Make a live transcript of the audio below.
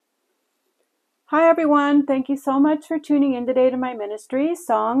Hi, everyone. Thank you so much for tuning in today to my ministry,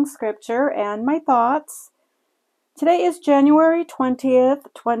 Song, Scripture, and My Thoughts. Today is January 20th,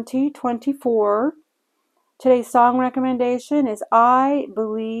 2024. Today's song recommendation is I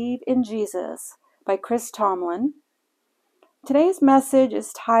Believe in Jesus by Chris Tomlin. Today's message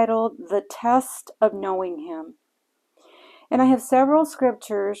is titled The Test of Knowing Him. And I have several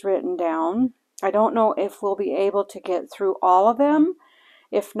scriptures written down. I don't know if we'll be able to get through all of them.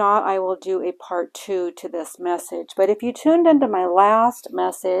 If not, I will do a part 2 to this message. But if you tuned into my last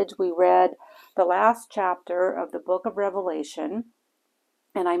message, we read the last chapter of the book of Revelation,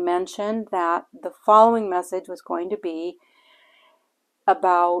 and I mentioned that the following message was going to be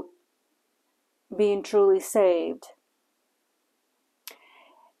about being truly saved.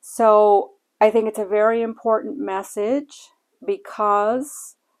 So I think it's a very important message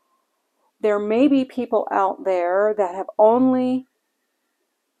because there may be people out there that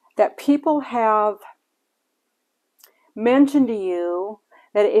people have mentioned to you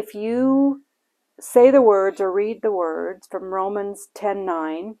that if you say the words or read the words from Romans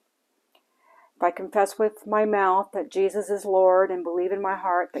 10:9, if I confess with my mouth that Jesus is Lord and believe in my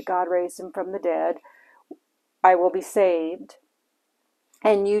heart that God raised him from the dead, I will be saved.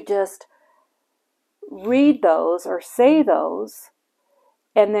 And you just read those or say those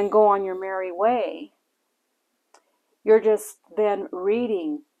and then go on your merry way. You're just then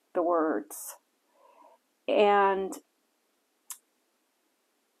reading the words. And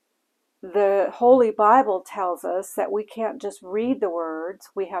the Holy Bible tells us that we can't just read the words,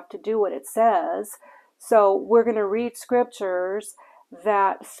 we have to do what it says. So we're going to read scriptures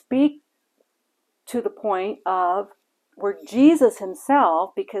that speak to the point of where Jesus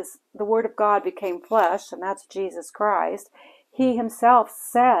himself, because the Word of God became flesh, and that's Jesus Christ, he himself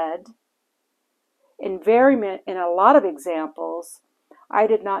said in a lot of examples, I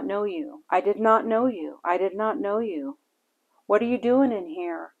did not know you. I did not know you. I did not know you. What are you doing in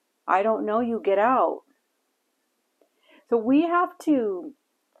here? I don't know you. Get out. So we have to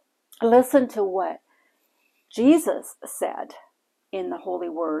listen to what Jesus said in the Holy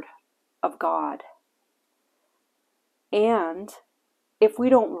Word of God. And if we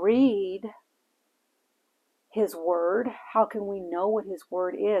don't read his word, how can we know what his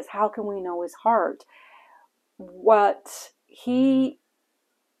word is? How can we know his heart? What he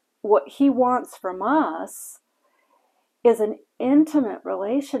wants from us is an intimate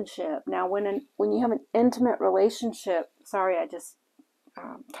relationship. Now, when you have an intimate relationship, sorry, I just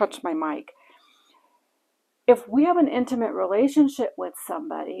touched my mic. If we have an intimate relationship with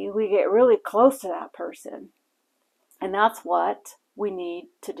somebody, we get really close to that person. And that's what we need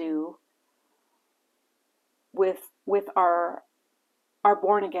to do with our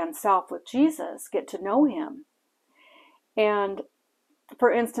born again self, with Jesus, get to know him. And for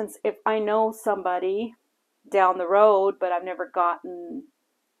instance, if I know somebody down the road, but I've never gotten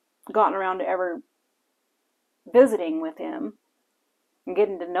around to ever visiting with him and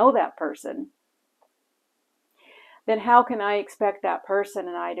getting to know that person, then how can I expect that person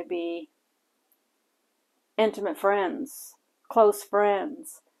and I to be intimate friends, close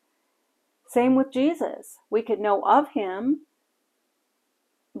friends? Same with Jesus. We could know of him,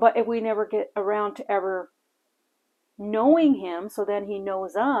 but if we never get around to ever knowing him, so then he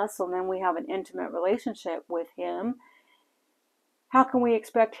knows us, so then we have an intimate relationship with him, how can we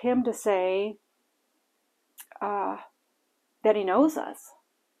expect him to say that he knows us?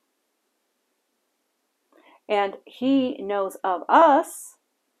 And he knows of us.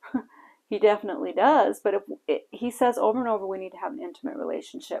 He definitely does. But he says over and over, we need to have an intimate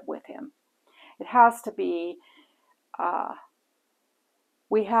relationship with him. It has to be,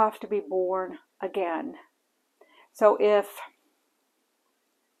 we have to be born again. So if,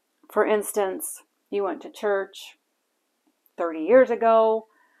 for instance, you went to church 30 years ago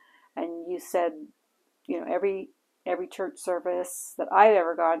and you said, every church service that I've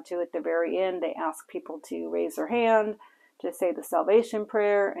ever gone to, at the very end, they ask people to raise their hand to say the salvation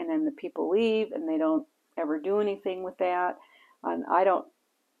prayer, and then the people leave and they don't ever do anything with that. And I don't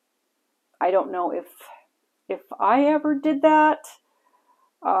know if I ever did that.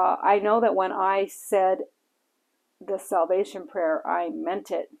 I know that when I said the salvation prayer, I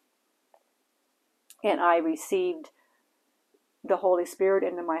meant it, and I received the Holy Spirit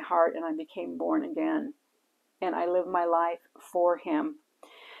into my heart, and I became born again, and I live my life for him.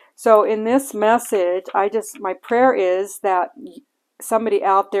 So in this message, my prayer is that somebody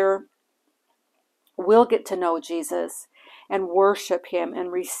out there will get to know Jesus and worship him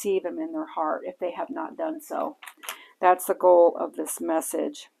and receive him in their heart if they have not done so. That's the goal of this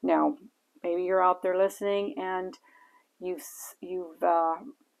message. Now, maybe you're out there listening and you've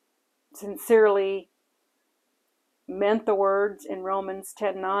sincerely meant the words in Romans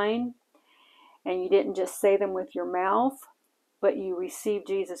 10:9, and you didn't just say them with your mouth, but you received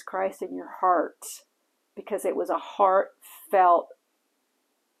Jesus Christ in your heart because it was a heartfelt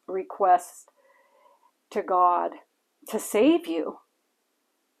request to God to save you.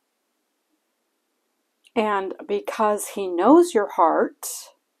 And because He knows your heart,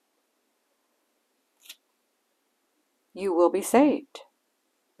 you will be saved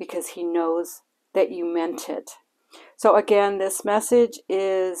because He knows that you meant it. So again, this message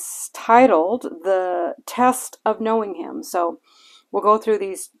is titled The Test of Knowing Him. So we'll go through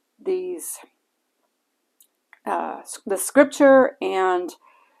the scripture, and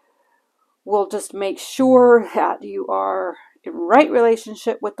we'll just make sure that you are in right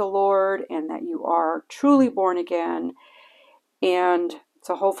relationship with the Lord and that you are truly born again. And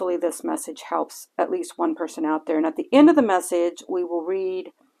so hopefully this message helps at least one person out there. And at the end of the message, we will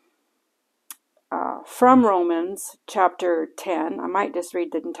read from Romans chapter 10. I might just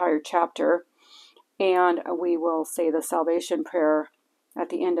read the entire chapter. And we will say the salvation prayer at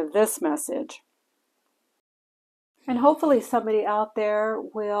the end of this message. And hopefully somebody out there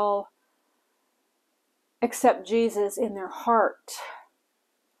will accept Jesus in their heart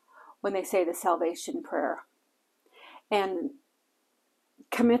when they say the salvation prayer and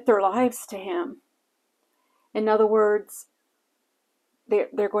commit their lives to Him. In other words,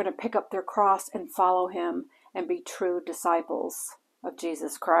 they're going to pick up their cross and follow Him and be true disciples of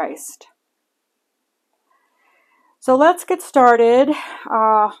Jesus Christ. So let's get started.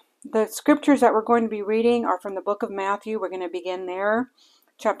 The scriptures that we're going to be reading are from the book of Matthew. We're going to begin there.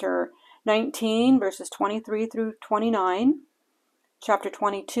 Chapter 19, verses 23 through 29. Chapter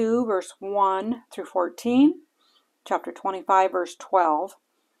 22, verse 1 through 14. Chapter 25, verse 12.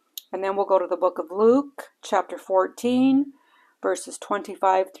 And then we'll go to the book of Luke, chapter 14, verses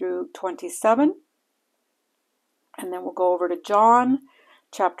 25 through 27. And then we'll go over to John,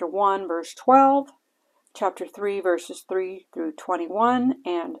 chapter 1, verse 12. Chapter 3, verses 3 through 21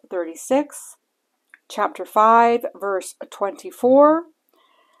 and 36. Chapter 5, verse 24.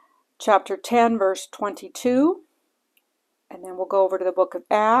 Chapter 10, verse 22. And then we'll go over to the book of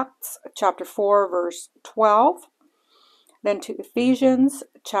Acts, chapter 4, verse 12. Then to Ephesians,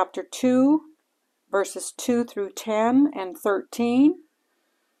 chapter 2, verses 2 through 10 and 13.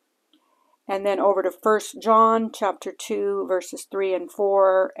 And then over to 1 John, chapter 2, verses 3 and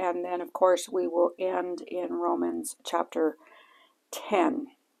 4. And then, of course, we will end in Romans, chapter 10.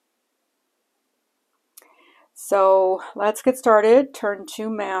 So let's get started. Turn to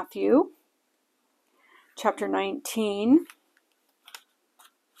Matthew, chapter 19.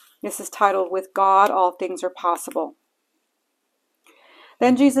 This is titled, With God All Things Are Possible.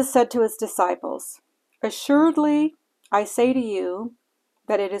 Then Jesus said to His disciples, Assuredly, I say to you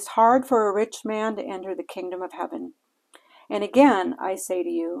that it is hard for a rich man to enter the kingdom of heaven. And again, I say to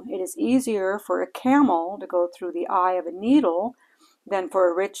you, it is easier for a camel to go through the eye of a needle than for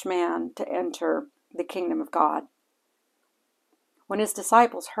a rich man to enter the kingdom of God. When His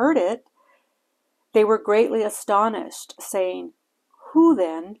disciples heard it, they were greatly astonished, saying, Who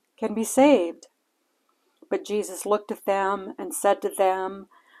then can be saved? But Jesus looked at them and said to them,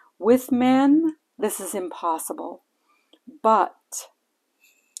 With men this is impossible, but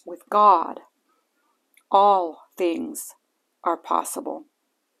with God all things are possible.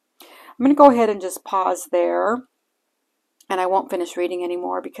 I'm going to go ahead and just pause there, and I won't finish reading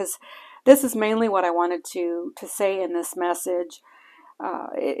anymore because this is mainly what I wanted to say in this message.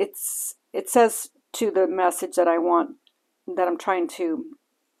 It says to the message that I'm trying to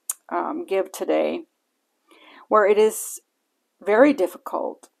give today, where it is very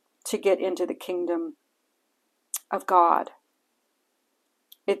difficult to get into the kingdom of God.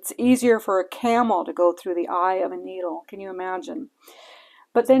 It's easier for a camel to go through the eye of a needle. Can you imagine?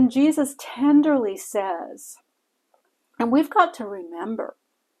 But then Jesus tenderly says, and we've got to remember,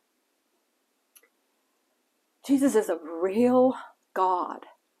 Jesus is a real God.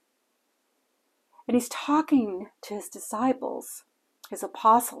 And He's talking to His disciples, His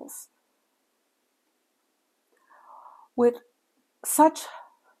apostles, with such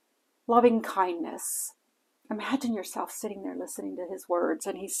loving kindness. Imagine yourself sitting there listening to His words,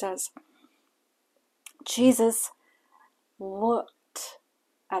 and He says, Jesus looked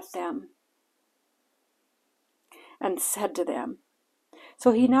at them and said to them.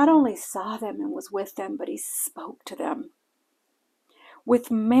 So He not only saw them and was with them, but He spoke to them.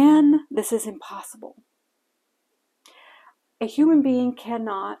 With man, this is impossible. A human being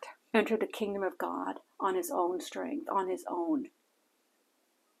cannot enter the kingdom of God on his own strength, on his own.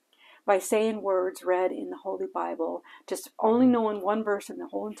 by saying words read in the Holy Bible, just only knowing one verse in the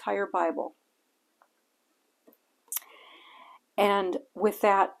whole entire Bible, and with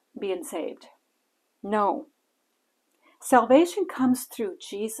that being saved. No. Salvation comes through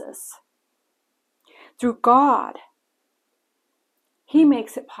Jesus, through God. He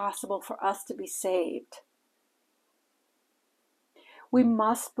makes it possible for us to be saved. We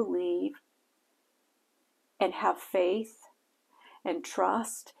must believe and have faith and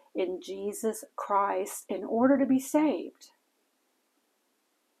trust in Jesus Christ in order to be saved.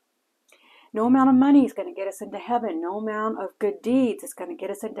 No amount of money is going to get us into heaven. No amount of good deeds is going to get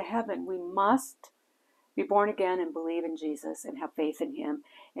us into heaven. We must be born again and believe in Jesus and have faith in him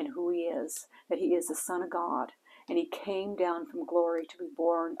and who he is, that he is the Son of God, and he came down from glory to be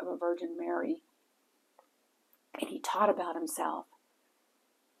born of a Virgin Mary, and he taught about himself.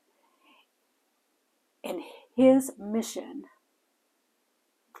 And his mission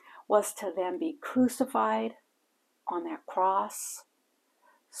was to then be crucified on that cross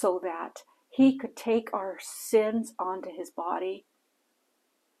so that he could take our sins onto his body.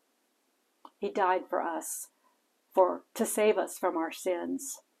 He died for us, to save us from our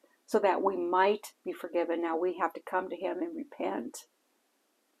sins, so that we might be forgiven. Now we have to come to him and repent.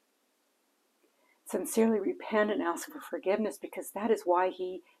 Sincerely repent and ask for forgiveness, because that is why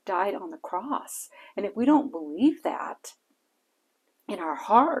he died on the cross. And if we don't believe that in our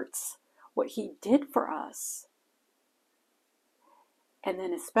hearts, what he did for us, and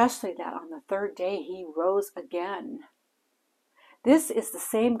then especially that on the third day he rose again. This is the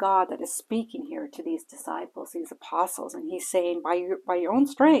same God that is speaking here to these disciples, these apostles, and he's saying, by your own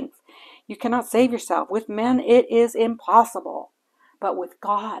strength, you cannot save yourself. With men it is impossible, but with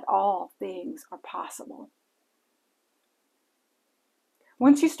God all things are possible.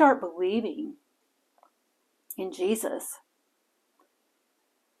 Once you start believing in Jesus,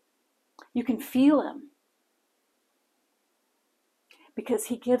 you can feel him, because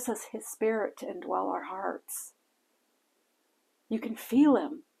he gives us his Spirit to indwell our hearts. You can feel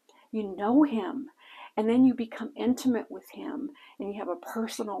him, you know him, and then you become intimate with him, and you have a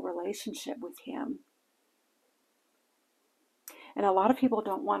personal relationship with him. And a lot of people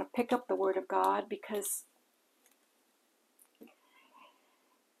don't want to pick up the Word of God because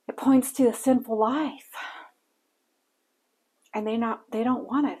it points to a sinful life, and they don't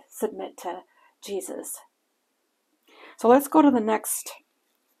want to submit to Jesus. So let's go to the next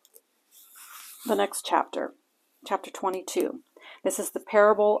chapter, chapter 22. This is the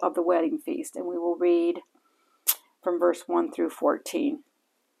parable of the wedding feast, and we will read from verse 1 through 14.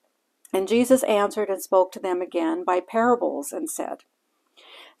 And Jesus answered and spoke to them again by parables and said,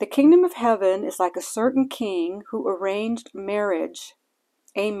 the kingdom of heaven is like a certain king who arranged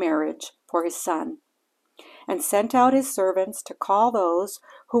a marriage for his son, and sent out his servants to call those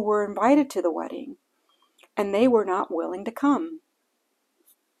who were invited to the wedding, and they were not willing to come.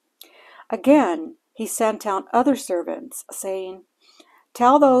 Again, he sent out other servants, saying,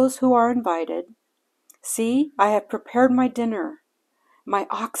 tell those who are invited, see, I have prepared my dinner. My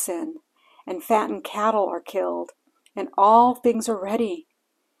oxen and fattened cattle are killed, and all things are ready.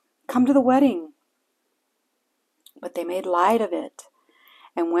 Come to the wedding. But they made light of it,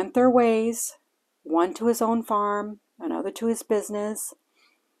 and went their ways, one to his own farm, another to his business,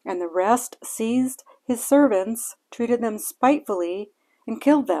 and the rest seized his servants, treated them spitefully, and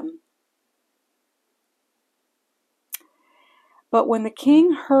killed them. But when the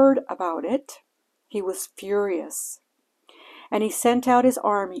king heard about it, he was furious, and he sent out his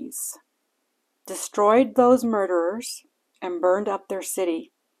armies, destroyed those murderers, and burned up their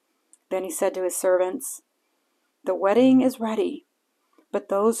city. Then he said to his servants, the wedding is ready, but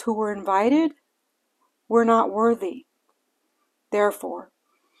those who were invited were not worthy. Therefore,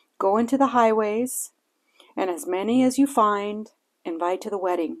 go into the highways, and as many as you find, invite to the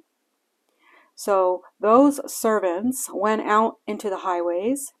wedding. So those servants went out into the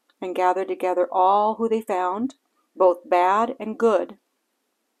highways and gathered together all who they found, both bad and good.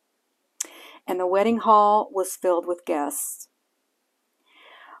 And the wedding hall was filled with guests.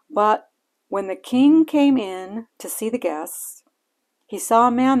 But when the king came in to see the guests, he saw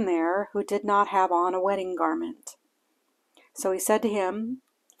a man there who did not have on a wedding garment. So he said to him,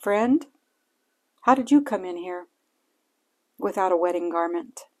 friend, how did you come in here without a wedding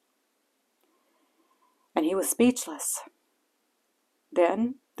garment? And he was speechless.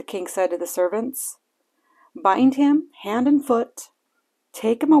 Then the king said to the servants, bind him hand and foot,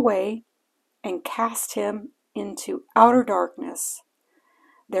 take him away, and cast him into outer darkness.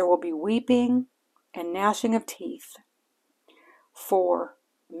 There will be weeping and gnashing of teeth, for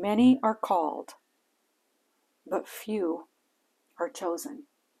many are called, but few are chosen.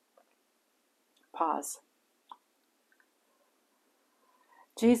 Pause.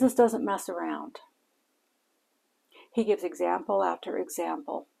 Jesus doesn't mess around. He gives example after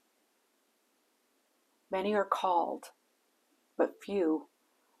example. Many are called, but few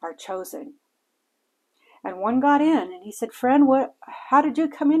are chosen. And one got in and he said, "Friend, how did you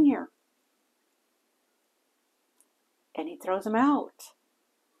come in here?" And he throws him out.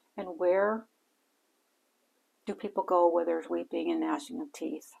 And where do people go where there's weeping and gnashing of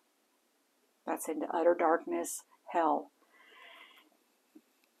teeth? That's into utter darkness, hell.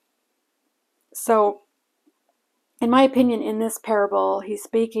 So, in my opinion, in this parable, he's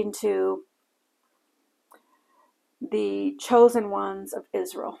speaking to the chosen ones of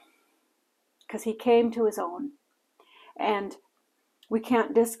Israel, because he came to his own. And we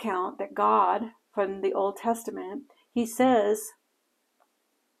can't discount that God, from the Old Testament, he says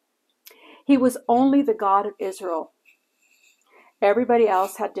he was only the God of Israel. Everybody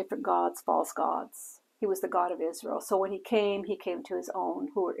else had different gods, false gods. He was the God of Israel. So when he came to his own,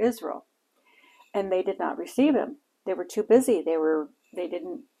 who were Israel. And they did not receive him. They were too busy. They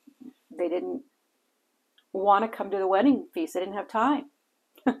didn't want to come to the wedding feast. They didn't have time.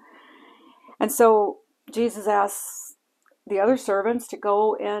 And so Jesus asks the other servants to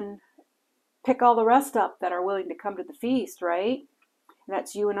go and pick all the rest up that are willing to come to the feast, right? And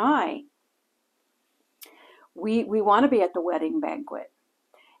that's you and I. We want to be at the wedding banquet.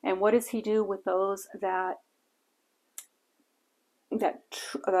 And what does he do with those that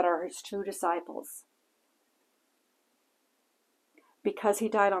are his true disciples? Because he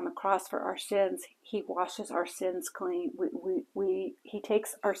died on the cross for our sins, he washes our sins clean.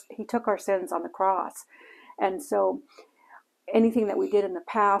 He took our sins on the cross. And so anything that we did in the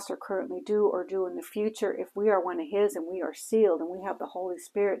past or currently do or do in the future, if we are one of his and we are sealed and we have the Holy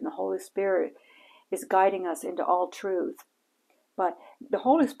Spirit, and the Holy Spirit is guiding us into all truth. But the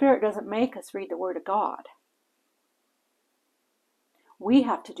Holy Spirit doesn't make us read the Word of God. We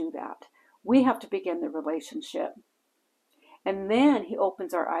have to do that. We have to begin the relationship. And then he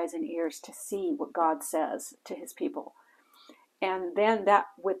opens our eyes and ears to see what God says to his people. And then that,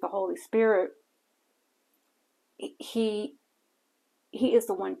 with the Holy Spirit, he is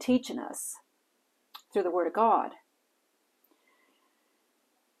the one teaching us through the Word of God.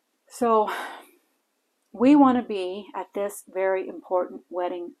 So we want to be at this very important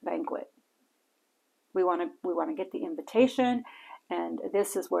wedding banquet. We want to get the invitation, and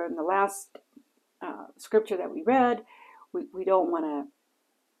this is where in the last scripture that we read, we don't want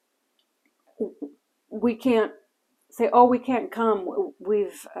to. We can't say, "Oh, we can't come.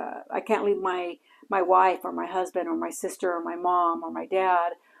 I can't leave my wife or my husband or my sister or my mom or my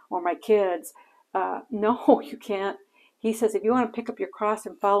dad or my kids." No, you can't. He says, if you want to pick up your cross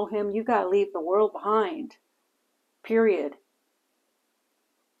and follow him, you got to leave the world behind. Period.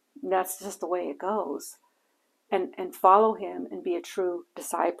 And that's just the way it goes. And follow him and be a true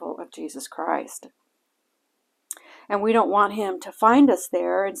disciple of Jesus Christ. And we don't want him to find us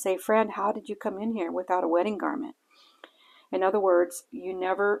there and say, "Friend, how did you come in here without a wedding garment?" In other words, you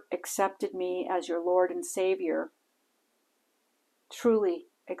never accepted me as your Lord and Savior. Truly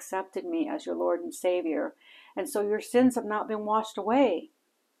accepted me as your Lord and Savior. And so your sins have not been washed away.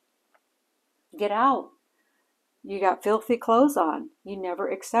 Get out. You got filthy clothes on. You never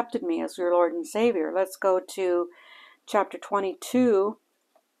accepted me as your Lord and Savior. Let's go to chapter 22.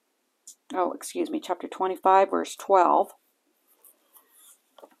 Chapter 25, verse 12.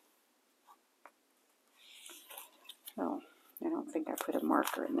 Oh, I don't think I put a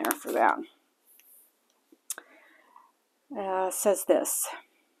marker in there for that. Says this.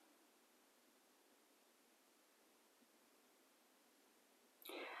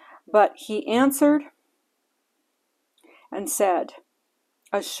 But he answered and said,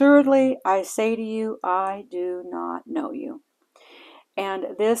 "Assuredly, I say to you, I do not know you."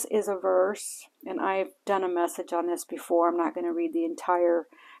 And this is a verse, and I've done a message on this before. I'm not going to read the entire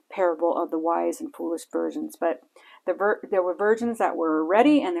parable of the wise and foolish virgins, but there were virgins that were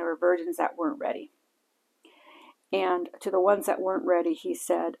ready, and there were virgins that weren't ready. And to the ones that weren't ready, he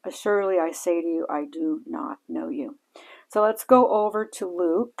said, "Assuredly, I say to you, I do not know you." So let's go over to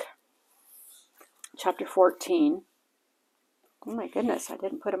Luke, chapter 14. Oh my goodness, I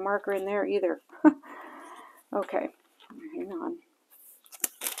didn't put a marker in there either. Okay, hang on.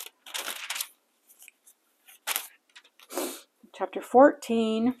 Chapter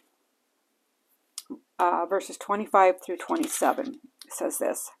 14, verses 25 through 27 says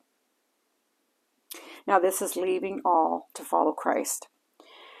this. Now this is leaving all to follow Christ.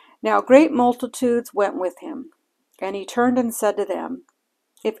 Now great multitudes went with him, and he turned and said to them,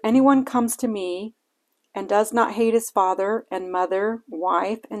 "If anyone comes to me and does not hate his father and mother,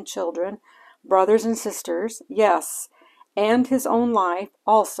 wife and children, brothers and sisters, yes, and his own life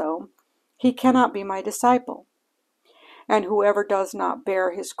also, he cannot be my disciple. And whoever does not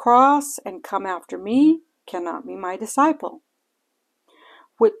bear his cross and come after me cannot be my disciple.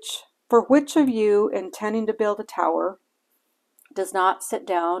 Which of you, intending to build a tower, does not sit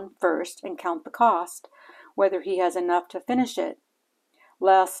down first and count the cost, whether he has enough to finish it,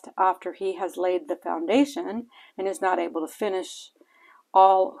 lest after he has laid the foundation and is not able to finish,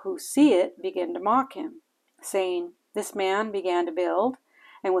 all who see it begin to mock him, saying, This man began to build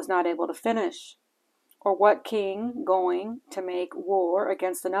and was not able to finish. Or what king, going to make war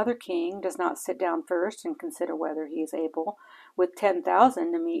against another king, does not sit down first and consider whether he is able with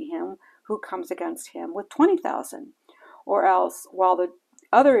 10,000 to meet him who comes against him with 20,000? Or else, while the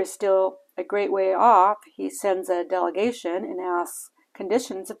other is still a great way off, he sends a delegation and asks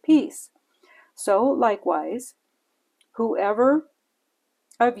conditions of peace. So, likewise, whoever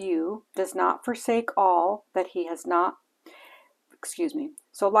of you does not forsake all that he has not,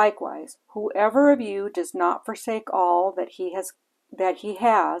 So likewise, whoever of you does not forsake all that he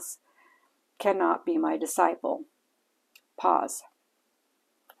has cannot be my disciple. Pause.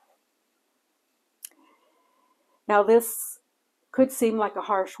 Now this could seem like a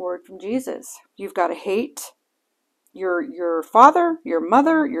harsh word from Jesus. You've got to hate your father, your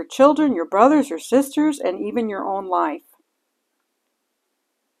mother, your children, your brothers, your sisters, and even your own life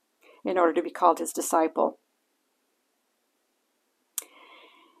in order to be called his disciple.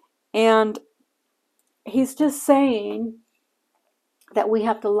 And he's just saying that we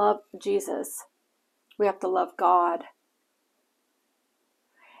have to love Jesus. We have to love God.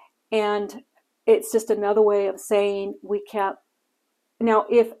 And it's just another way of saying we can't. Now,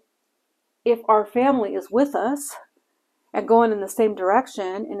 if our family is with us and going in the same direction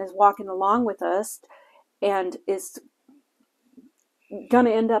and is walking along with us and is going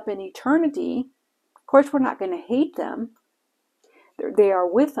to end up in eternity, of course, we're not going to hate them. They are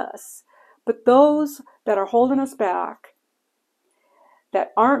with us. But those that are holding us back,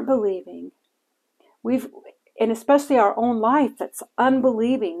 that aren't believing, and especially our own life that's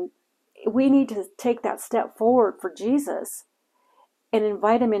unbelieving, we need to take that step forward for Jesus and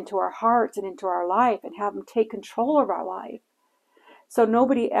invite him into our hearts and into our life and have him take control of our life. So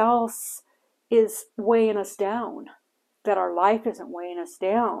nobody else is weighing us down, that our life isn't weighing us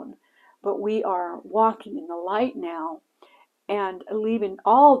down, but we are walking in the light now and leaving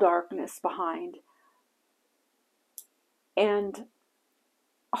all darkness behind. And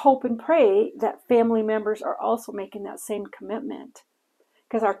hope and pray that family members are also making that same commitment,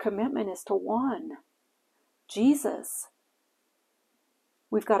 because our commitment is to one, Jesus.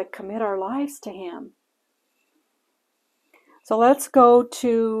 We've got to commit our lives to him. So let's go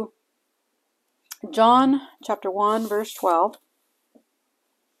to John chapter 1, verse 12.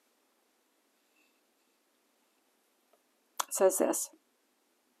 It says this,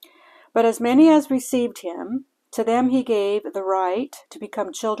 But as many as received him, to them he gave the right to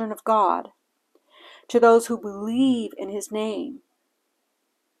become children of God, to those who believe in his name,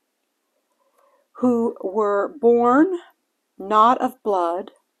 who were born not of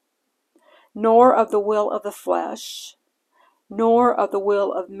blood, nor of the will of the flesh, nor of the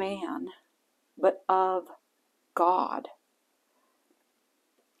will of man, but of God.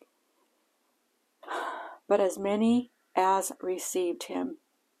 But as many as received him,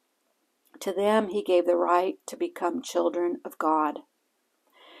 to them he gave the right to become children of God.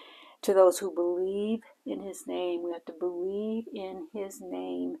 To those who believe in his name, we have to believe in his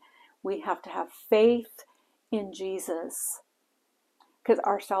name. We have to have faith in Jesus, because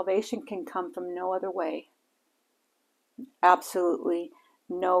our salvation can come from no other way. Absolutely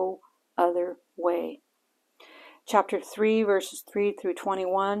no other way. Chapter 3, verses 3 through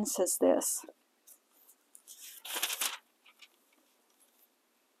 21 says this.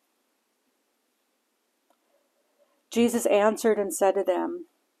 Jesus answered and said to them,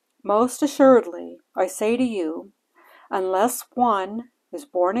 Most assuredly, I say to you, unless one is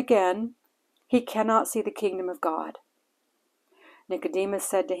born again, he cannot see the kingdom of God. Nicodemus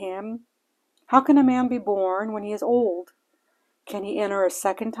said to him, How can a man be born when he is old? Can he enter a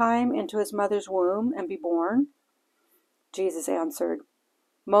second time into his mother's womb and be born? Jesus answered,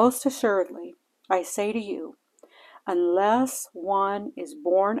 Most assuredly, I say to you, unless one is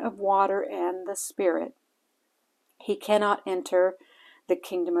born of water and the Spirit, he cannot enter the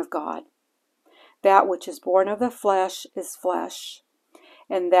kingdom of God. That which is born of the flesh is flesh,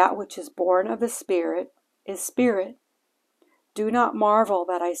 and that which is born of the Spirit is spirit. Do not marvel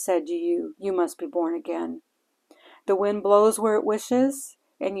that I said to you, you must be born again. The wind blows where it wishes,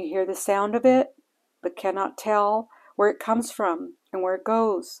 and you hear the sound of it, but cannot tell where it comes from and where it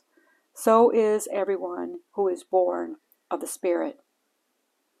goes. so is everyone who is born of the Spirit."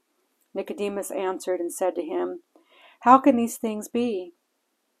 Nicodemus answered and said to him, "How can these things be?"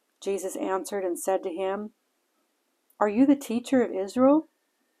 Jesus answered and said to him, "Are you the teacher of Israel,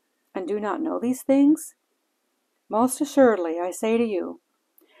 and do not know these things? Most assuredly, I say to you,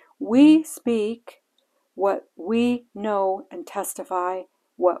 we speak what we know and testify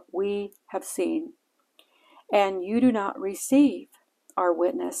what we have seen, and you do not receive our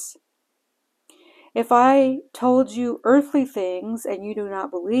witness. If I told you earthly things and you do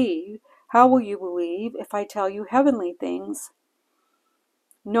not believe, how will you believe if I tell you heavenly things?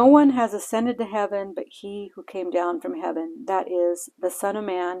 No one has ascended to heaven but he who came down from heaven, that is, the Son of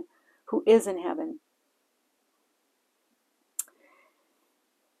Man who is in heaven."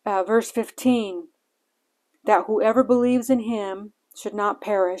 Verse 15, "That whoever believes in him should not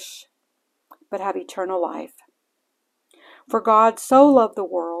perish, but have eternal life. For God so loved the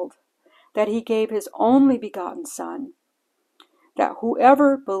world that he gave his only begotten Son, that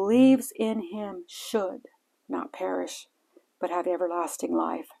whoever believes in him should not perish, but have everlasting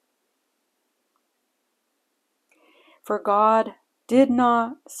life. For God did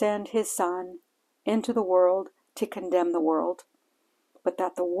not send his Son into the world to condemn the world, but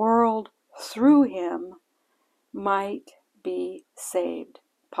that the world through him might be saved."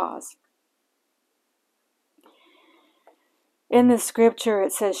 Pause. In this scripture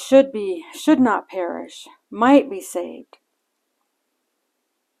it says should not perish, might be saved.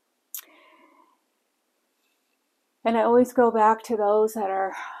 And I always go back to those that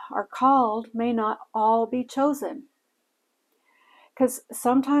are called may not all be chosen. Because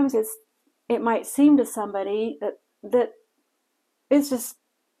sometimes it might seem to somebody that it's just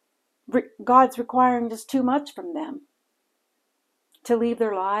God's requiring just too much from them to leave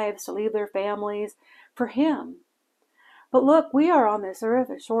their lives, to leave their families for him. But look, we are on this earth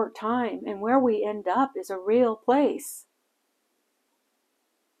a short time, and where we end up is a real place.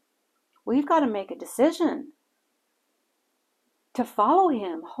 We've got to make a decision to follow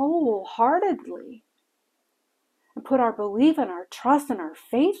him wholeheartedly and put our belief and our trust and our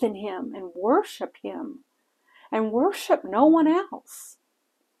faith in him and worship him and worship no one else.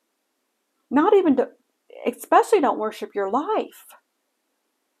 Not even to, especially don't worship your life.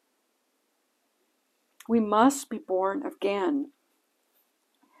 We must be born again.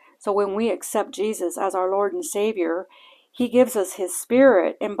 So when we accept Jesus as our Lord and Savior, he gives us his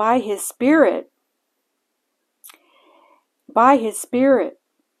Spirit, and by his Spirit,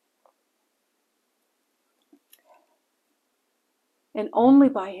 and only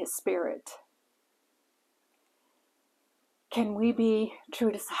by his Spirit, can we be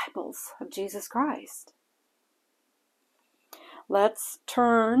true disciples of Jesus Christ. Let's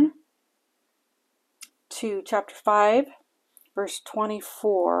turn to chapter 5, verse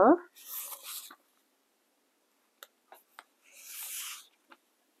 24.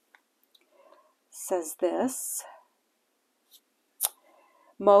 Says this,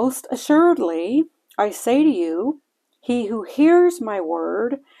 "Most assuredly, I say to you, he who hears my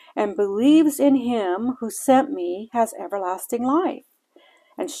word and believes in him who sent me has everlasting life,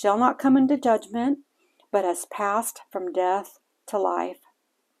 and shall not come into judgment, but has passed from death to life."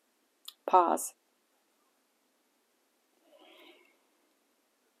 Pause.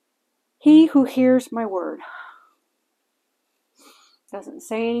 He who hears my word. Doesn't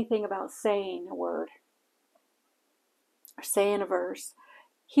say anything about saying a word or saying a verse.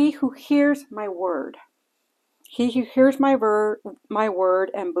 He who hears my word. He who hears my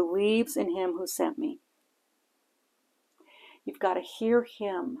word and believes in him who sent me. You've got to hear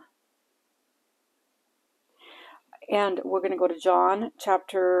him. And we're going to go to John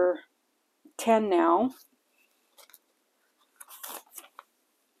chapter 10 now.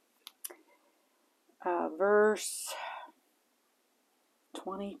 Verse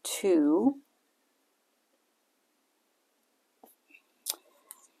 22.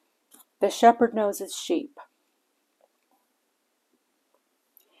 "The shepherd knows his sheep."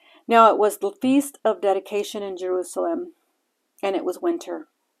 Now it was the feast of dedication in Jerusalem, and it was winter.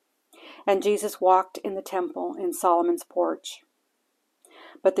 And Jesus walked in the temple in Solomon's porch.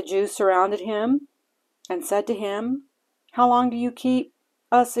 But the Jews surrounded him and said to him, "How long do you keep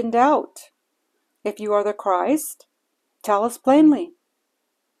us in doubt? If you are the Christ, tell us plainly."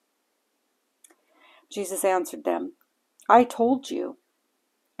 Jesus answered them, "I told you,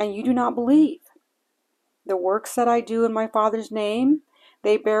 and you do not believe. The works that I do in my Father's name,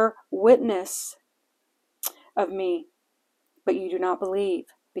 they bear witness of me, but you do not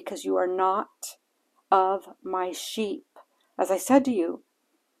believe, because you are not of my sheep. As I said to you,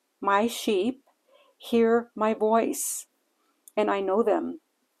 my sheep hear my voice, and I know them,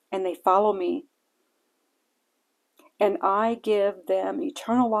 and they follow me. And I give them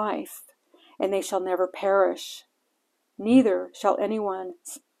eternal life, and they shall never perish. Neither shall anyone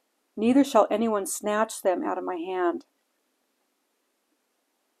snatch them out of my hand.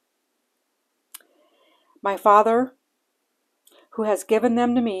 My Father, who has given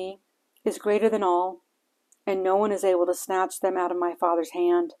them to me, is greater than all, and no one is able to snatch them out of my Father's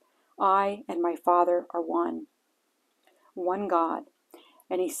hand. I and my Father are one God.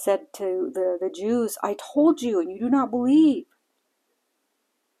 And he said to the Jews, I told you, and you do not believe.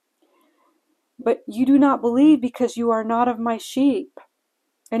 But you do not believe because you are not of my sheep.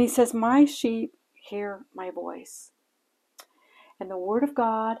 And he says, my sheep hear my voice. And the Word of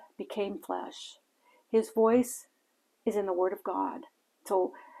God became flesh. His voice is in the Word of God.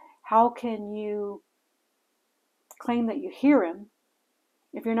 So how can you claim that you hear him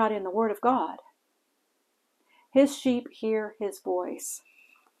if you're not in the Word of God? His sheep hear his voice.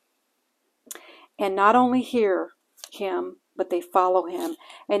 And not only hear him, but they follow him.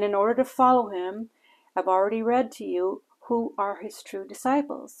 And in order to follow him, I've already read to you who are his true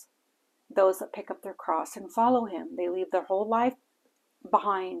disciples. Those that pick up their cross and follow him. They leave their whole life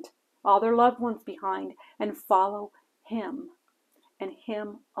behind, all their loved ones behind, and follow him and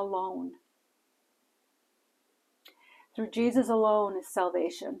him alone. Through Jesus alone is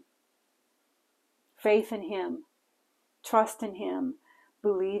salvation. Faith in him, trust in him,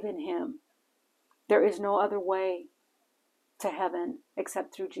 believe in him. There is no other way to heaven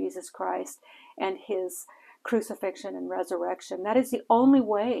except through Jesus Christ and his crucifixion and resurrection. That is the only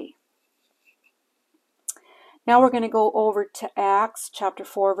way. Now we're going to go over to Acts chapter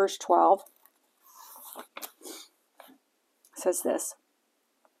 4, verse 12. It says this.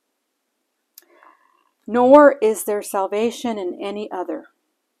 Nor is there salvation in any other,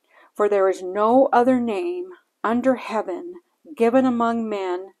 for there is no other name under heaven given among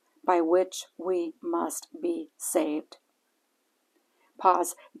men by which we must be saved.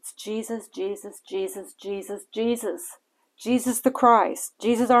 Pause. It's Jesus, Jesus, Jesus, Jesus, Jesus. Jesus the Christ.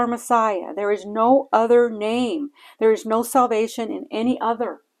 Jesus our Messiah. There is no other name. There is no salvation in any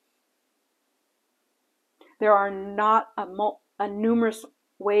other. There are not a numerous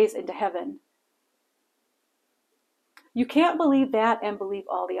ways into heaven. You can't believe that and believe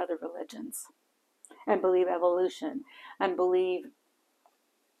all the other religions. And believe evolution. And believe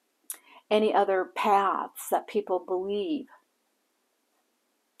any other paths that people believe.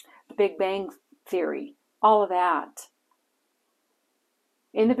 The Big Bang Theory. All of that.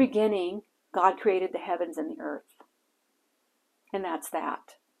 In the beginning, God created the heavens and the earth. And that's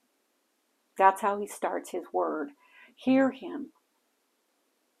that. That's how he starts his word. Hear him.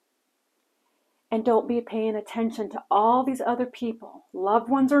 And don't be paying attention to all these other people, loved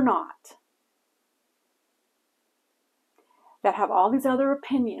ones or not, that have all these other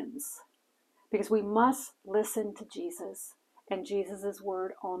opinions. Because we must listen to Jesus and Jesus'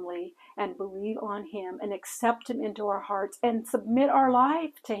 word only and believe on him and accept him into our hearts and submit our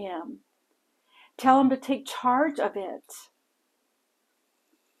life to him. Tell him to take charge of it.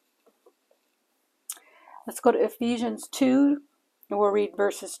 Let's go to Ephesians 2, and we'll read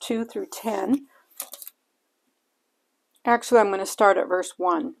verses 2 through 10. Actually, I'm going to start at verse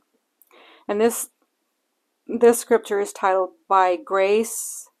 1. And this scripture is titled, By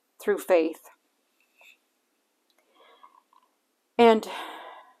Grace Through Faith. And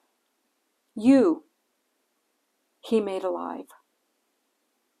you, he made alive.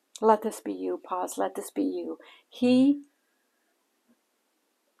 Let this be you. Pause. Let this be you. He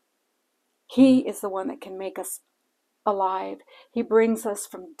is the one that can make us alive. He brings us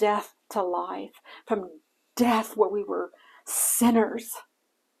from death to life. From death where we were sinners.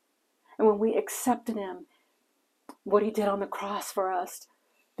 And when we accepted him, what he did on the cross for us,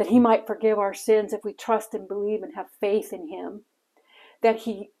 that he might forgive our sins if we trust and believe and have faith in him, that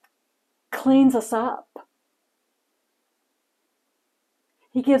he cleans us up.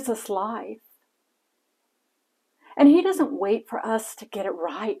 He gives us life. And he doesn't wait for us to get it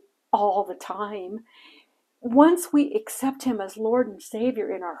right all the time. Once we accept him as Lord and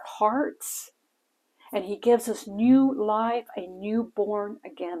Savior in our hearts, and he gives us new life, a new born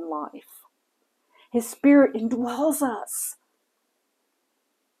again life. His Spirit indwells us.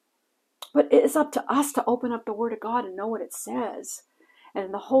 But it's up to us to open up the Word of God and know what it says.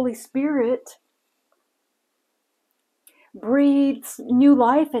 And the Holy Spirit breathes new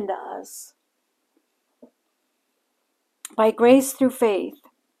life into us. By grace through faith.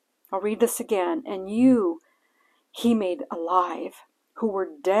 I'll read this again. And you, he made alive, who were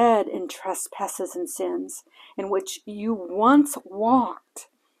dead in trespasses and sins, in which you once walked,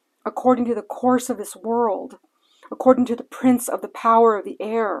 according to the course of this world, according to the prince of the power of the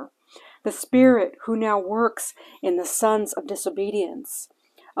air, the spirit who now works in the sons of disobedience,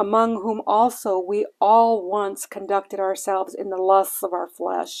 among whom also we all once conducted ourselves in the lusts of our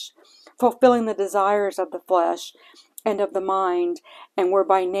flesh, fulfilling the desires of the flesh and of the mind, and were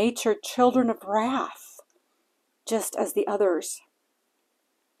by nature children of wrath, just as the others.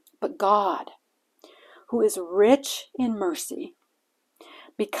 But God, who is rich in mercy,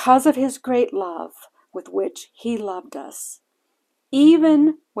 because of his great love with which he loved us,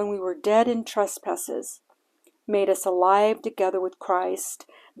 even when we were dead in trespasses, made us alive together with Christ.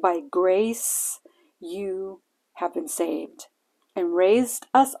 By grace you have been saved, and raised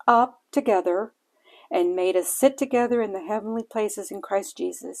us up together, and made us sit together in the heavenly places in Christ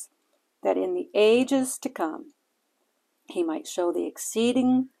Jesus, that in the ages to come he might show the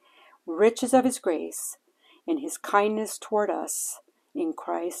exceeding riches of his grace in his kindness toward us in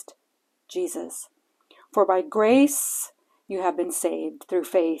Christ Jesus. For by grace you have been saved through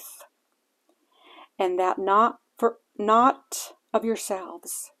faith, and that not of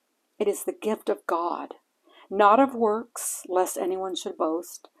yourselves. It is the gift of God, not of works, lest anyone should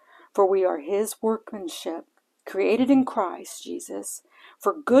boast. For we are his workmanship, created in Christ Jesus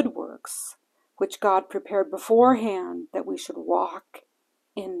for good works, which God prepared beforehand that we should walk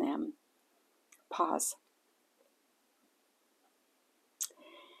in them. Pause.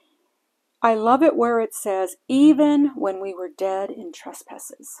 I love it where it says, even when we were dead in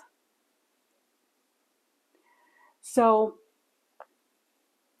trespasses. So,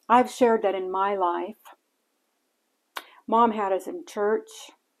 I've shared that in my life. Mom had us in church,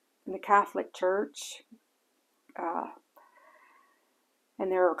 in the Catholic Church,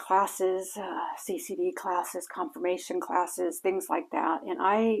 and there were classes, CCD classes, confirmation classes, things like that. And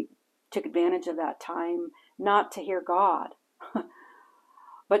I took advantage of that time not to hear God,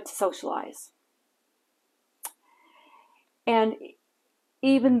 but to socialize. And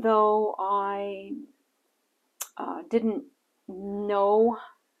even though I didn't know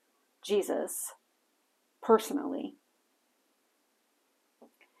Jesus personally,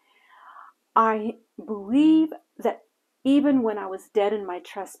 I believe that even when I was dead in my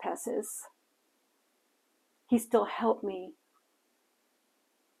trespasses, he still helped me.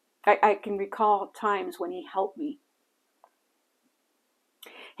 I can recall times when he helped me.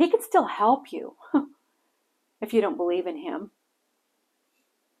 He can still help you if you don't believe in him.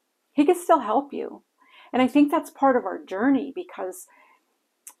 He can still help you. And I think that's part of our journey, because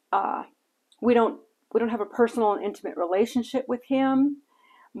we don't have a personal and intimate relationship with him,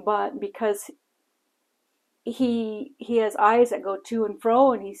 but because he has eyes that go to and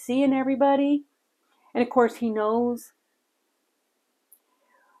fro, and he's seeing everybody. And of course, he knows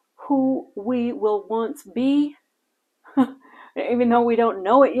who we will once be, even though we don't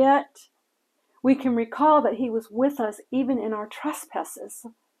know it yet. We can recall that he was with us even in our trespasses.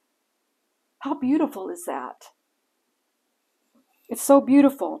 How beautiful is that? It's so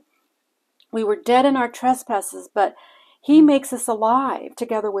beautiful. We were dead in our trespasses, but he makes us alive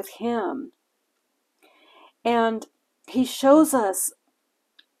together with him. And he shows us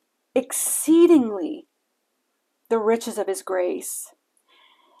exceedingly the riches of his grace.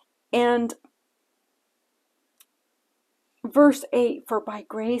 And verse 8, for by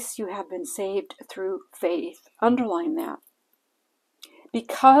grace you have been saved through faith. Underline that.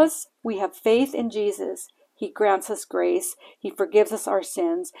 Because we have faith in Jesus, he grants us grace. He forgives us our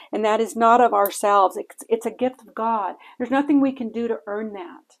sins. And that is not of ourselves. It's a gift of God. There's nothing we can do to earn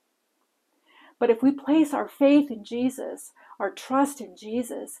that. But if we place our faith in Jesus, our trust in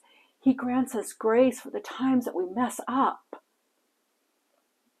Jesus, he grants us grace for the times that we mess up.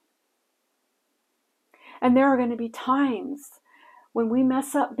 And there are going to be times when we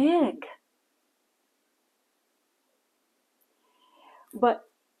mess up big. But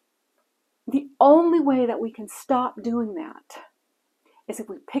the only way that we can stop doing that is if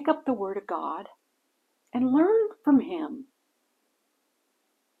we pick up the Word of God and learn from him.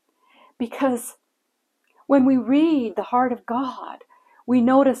 Because when we read the heart of God, we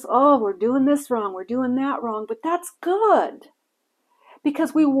notice, oh, we're doing this wrong, we're doing that wrong, but that's good.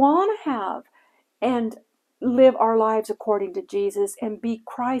 Because we want to have and live our lives according to Jesus and be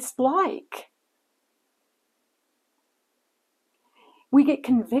Christ-like. We get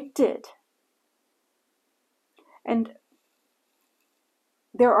convicted. And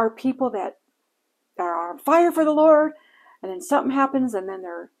there are people that are on fire for the Lord, and then something happens, and then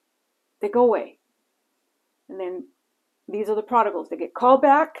they go away. And then these are the prodigals. They get called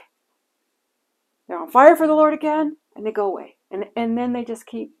back. They're on fire for the Lord again, and they go away. And then they just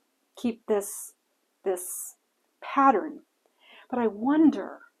keep this pattern. But I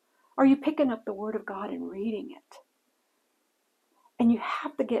wonder Are you picking up the Word of God and reading it? And you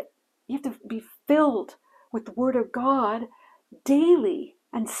have to be filled with the Word of God daily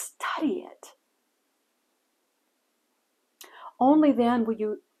and study it. Only then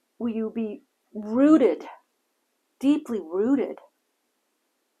will you be rooted, deeply rooted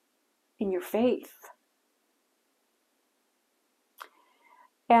in your faith.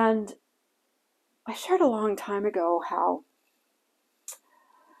 And I shared a long time ago how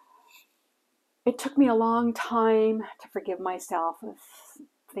it took me a long time to forgive myself of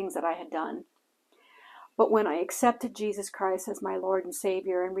things that I had done. But when I accepted Jesus Christ as my Lord and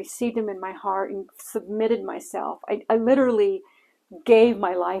Savior and received Him in my heart and submitted myself, I literally gave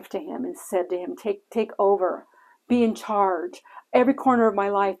my life to Him and said to Him, take over, be in charge. Every corner of my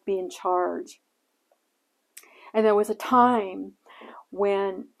life, be in charge. And there was a time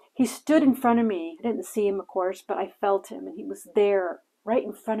when He stood in front of me. I didn't see Him, of course, but I felt Him, and He was there right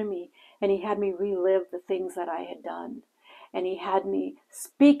in front of me, and He had me relive the things that I had done. And He had me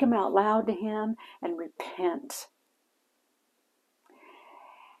speak them out loud to Him and repent.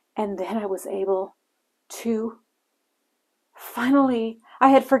 And then I was able to finally, I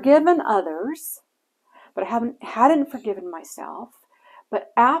had forgiven others, but I hadn't forgiven myself.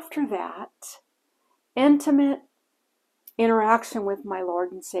 But after that intimate interaction with my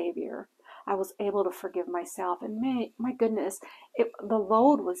Lord and Savior, I was able to forgive myself. And my goodness, the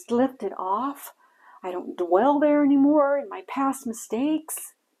load was lifted off. I don't dwell there anymore in my past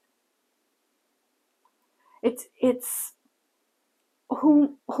mistakes. It's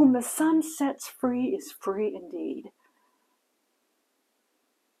whom the Son sets free is free indeed.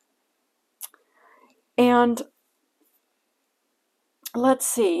 And let's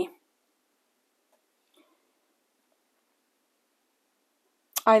see.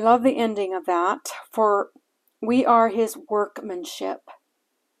 I love the ending of that. For we are His workmanship,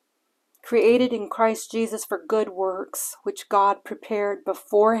 created in Christ Jesus for good works, which God prepared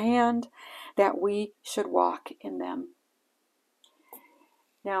beforehand that we should walk in them.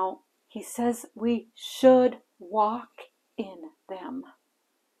 Now, He says we should walk in them.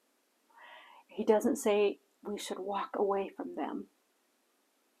 He doesn't say we should walk away from them.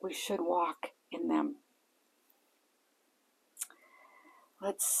 We should walk in them.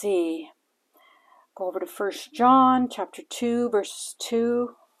 Let's see. Go over to 1 John chapter 2, verses 2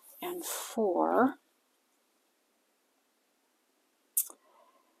 and 4.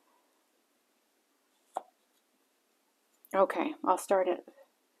 Okay, I'll start at,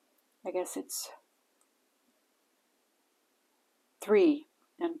 I guess it's 3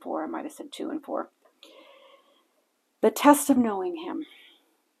 and 4. I might have said 2 and 4. The test of knowing Him.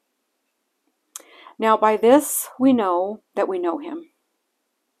 Now by this we know that we know Him,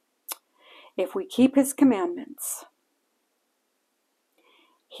 if we keep His commandments.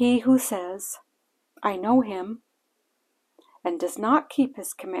 He who says, I know Him, and does not keep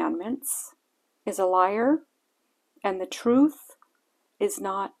His commandments, is a liar, and the truth is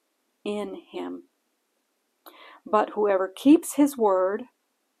not in him. But whoever keeps His word,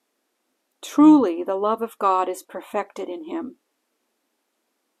 truly the love of God is perfected in him.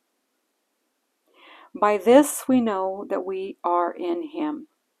 By this we know that we are in Him.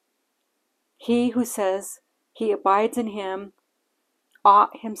 He who says he abides in Him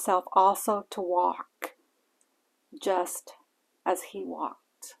ought himself also to walk just as He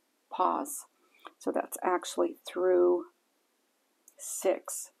walked. Pause. So that's actually through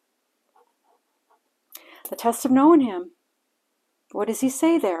 6. The test of knowing Him. What does He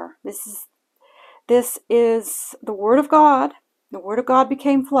say there? This is the Word of God. The Word of God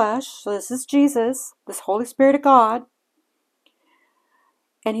became flesh. So this is Jesus, this Holy Spirit of God.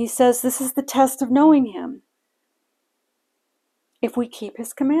 And He says this is the test of knowing Him, if we keep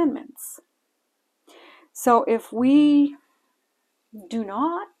His commandments. So if we do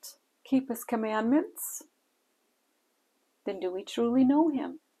not keep His commandments, then do we truly know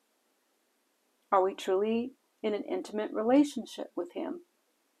Him? Are we truly in an intimate relationship with Him?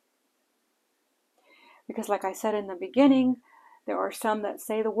 Because like I said in the beginning, there are some that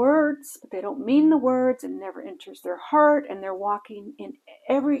say the words, but they don't mean the words, and never enters their heart, and they're walking in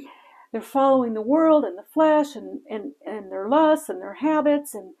they're following the world and the flesh and their lusts and their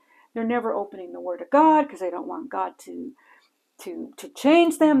habits, and they're never opening the Word of God because they don't want God to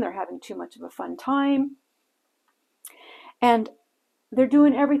change them. They're having too much of a fun time. And they're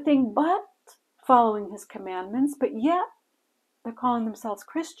doing everything but following His commandments, but yet they're calling themselves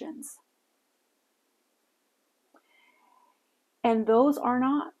Christians. And those are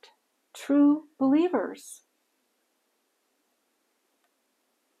not true believers.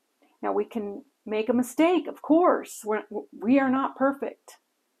 Now we can make a mistake, of course. We are not perfect.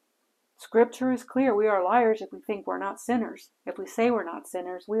 Scripture is clear. We are liars if we think we're not sinners. If we say we're not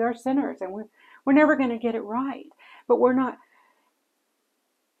sinners, we are sinners, and we're never going to get it right. But we're not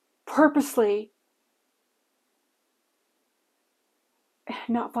purposely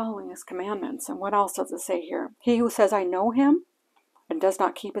not following his commandments. And what else does it say here? He who says, I know him, and does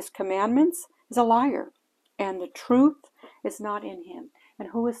not keep his commandments is a liar, and the truth is not in him. And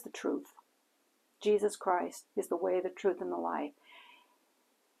who is the truth? Jesus Christ is the way, the truth, and the life.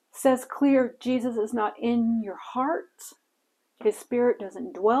 Says clear, Jesus is not in your heart. His Spirit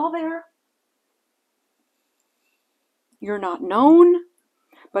doesn't dwell there. You're not known,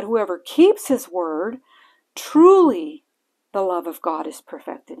 but whoever keeps his word, truly the love of God is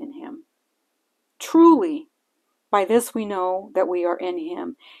perfected in him. Truly, by this we know that we are in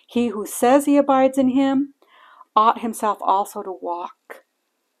him. He who says he abides in him ought himself also to walk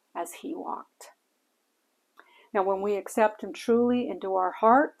as he walked. Now, when we accept him truly into our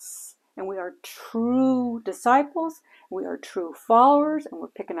hearts, and we are true disciples, we are true followers, and we're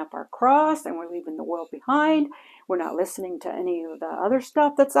picking up our cross, and we're leaving the world behind, we're not listening to any of the other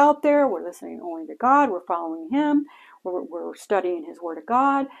stuff that's out there, we're listening only to God, we're following him, we're studying his word of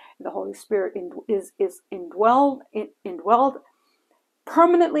God, the Holy Spirit is indwelled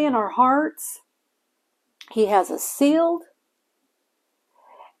permanently in our hearts. He has us sealed,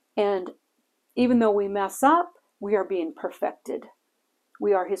 and even though we mess up, we are being perfected.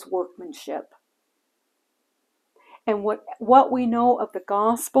 We are his workmanship. And what we know of the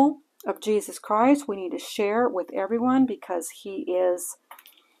gospel of Jesus Christ, we need to share with everyone, because he is,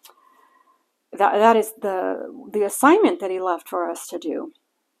 that is the assignment that he left for us to do.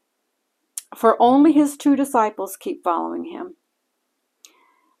 For only his true disciples keep following him.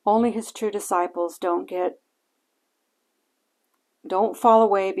 Only his true disciples don't fall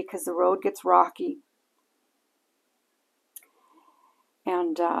away because the road gets rocky.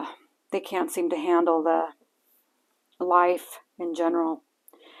 And they can't seem to handle the life in general.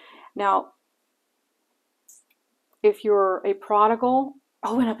 Now, if you're a prodigal,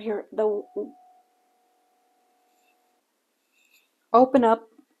 open up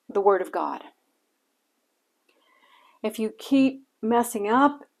the Word of God. If you keep messing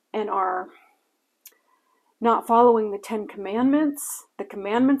up and are not following the 10 commandments, the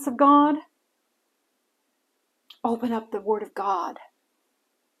commandments of God, open up the Word of God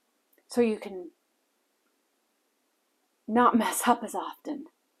so you can not mess up as often.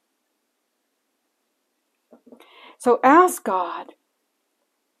 So ask God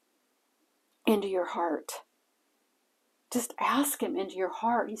into your heart. Just ask him into your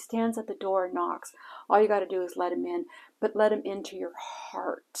heart. He stands at the door and knocks. All you got to do is let him in, but let him into your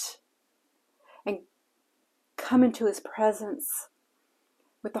heart. And come into his presence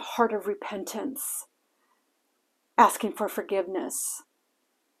with a heart of repentance, asking for forgiveness.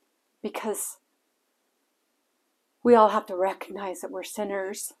 Because we all have to recognize that we're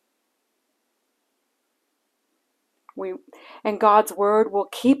sinners. And God's word will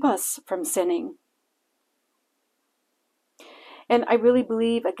keep us from sinning. And I really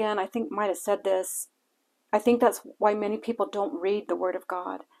believe, again, I think I might have said this, I think that's why many people don't read the Word of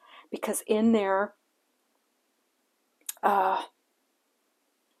God. Because in there, it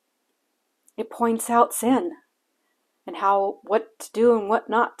points out sin and what to do and what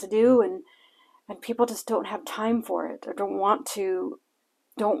not to do, and people just don't have time for it, or don't want to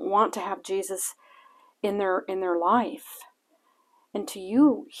have Jesus in their life. And to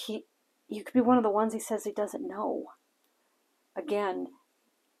you could be one of the ones he says he doesn't know. Again,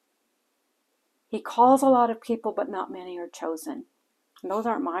 he calls a lot of people, but not many are chosen. And those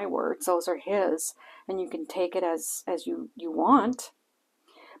aren't my words, those are his, and you can take it as you want.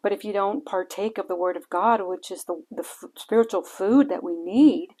 But if you don't partake of the Word of God, which is the spiritual food that we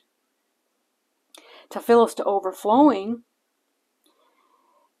need to fill us to overflowing,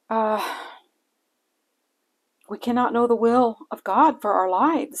 we cannot know the will of God for our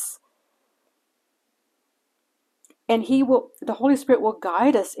lives. And the Holy Spirit will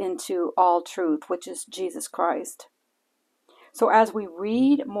guide us into all truth, which is Jesus Christ. So as we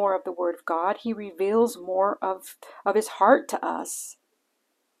read more of the Word of God, he reveals more of his heart to us.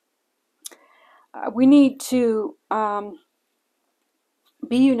 We need to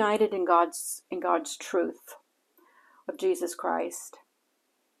be united in God's truth of Jesus Christ.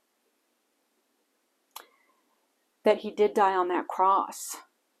 That he did die on that cross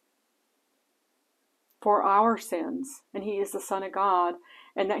for our sins, and he is the Son of God,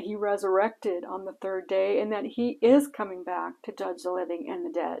 and that he resurrected on the third day, and that he is coming back to judge the living and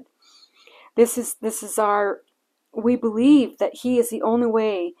the dead. This is we believe that he is the only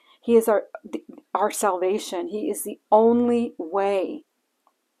way. He is our salvation. He is the only way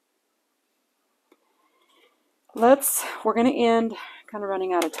We're going to end, kind of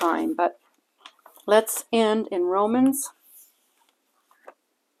running out of time, but let's end in Romans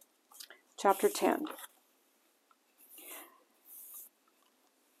chapter 10.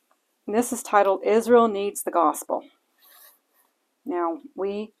 And this is titled, Israel Needs the Gospel. Now,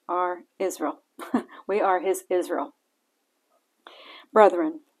 we are Israel. We are his Israel.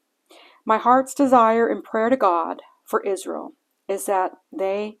 Brethren, my heart's desire and prayer to God for Israel is that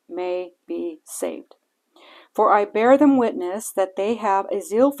they may be saved. For I bear them witness that they have a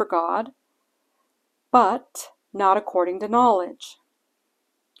zeal for God, but not according to knowledge.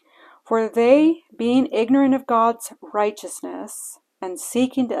 For they, being ignorant of God's righteousness, and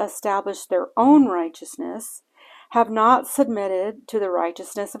seeking to establish their own righteousness, have not submitted to the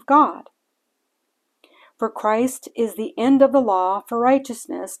righteousness of God. For Christ is the end of the law for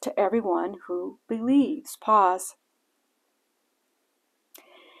righteousness to everyone who believes. Pause.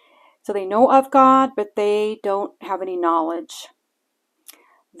 So they know of God, but they don't have any knowledge.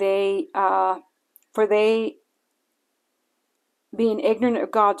 For they, being ignorant of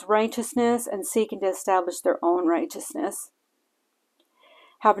God's righteousness and seeking to establish their own righteousness,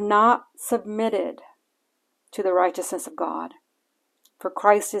 have not submitted to the righteousness of God. For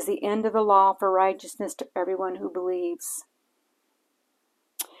Christ is the end of the law for righteousness to everyone who believes.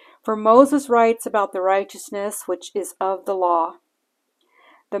 For Moses writes about the righteousness which is of the law.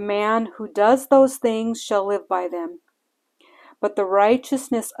 The man who does those things shall live by them. But the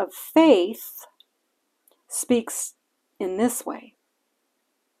righteousness of faith speaks in this way.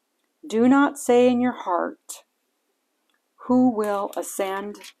 Do not say in your heart, who will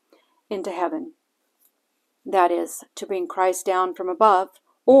ascend into heaven? That is, to bring Christ down from above,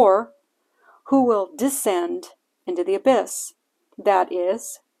 or who will descend into the abyss? That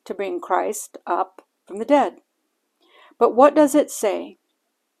is, to bring Christ up from the dead. But what does it say?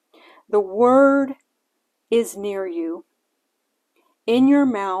 The word is near you, in your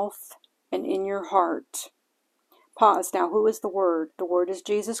mouth and in your heart. Pause. Now, who is the Word? The Word is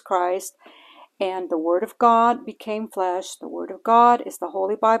Jesus Christ, and the Word of God became flesh. The Word of God is the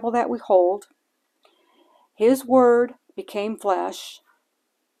Holy Bible that we hold. His Word became flesh,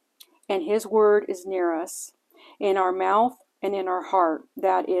 and His Word is near us, in our mouth and in our heart.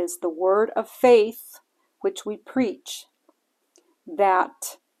 That is the word of faith which we preach.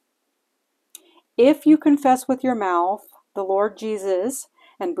 That if you confess with your mouth the Lord Jesus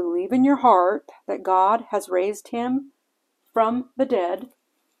and believe in your heart that God has raised him from the dead,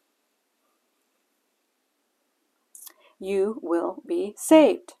 you will be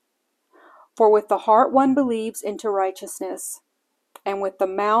saved. For with the heart one believes into righteousness, and with the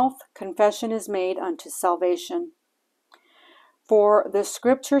mouth confession is made unto salvation. For the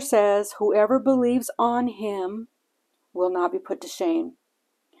scripture says, whoever believes on him will not be put to shame.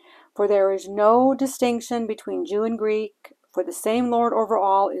 For there is no distinction between Jew and Greek, for the same Lord over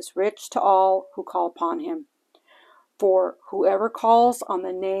all is rich to all who call upon him. For whoever calls on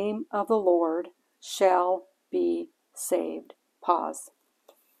the name of the Lord shall be saved. Pause.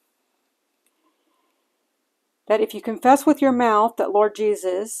 That if you confess with your mouth that the Lord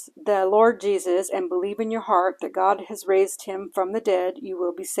Jesus, and believe in your heart that God has raised him from the dead, you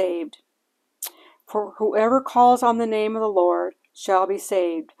will be saved. For whoever calls on the name of the Lord shall be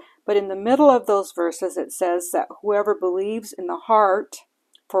saved. But in the middle of those verses it says that whoever believes in the heart,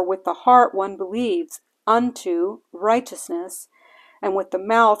 for with the heart one believes unto righteousness, and with the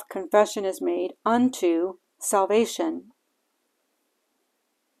mouth confession is made unto salvation.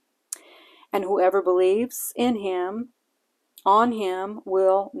 And whoever believes in him, on him,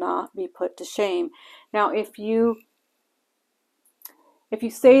 will not be put to shame. Now, if you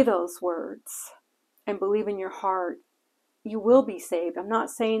say those words and believe in your heart, you will be saved. I'm not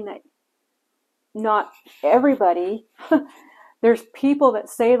saying that not everybody. There's people that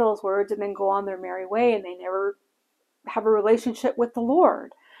say those words and then go on their merry way and they never have a relationship with the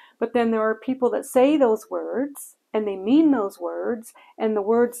Lord. But then there are people that say those words and they mean those words, and the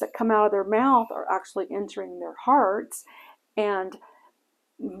words that come out of their mouth are actually entering their hearts, and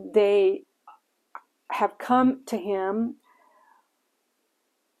they have come to him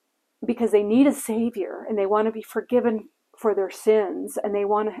because they need a Savior and they want to be forgiven for their sins, and they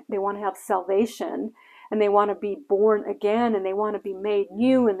want to have salvation, and they want to be born again, and they want to be made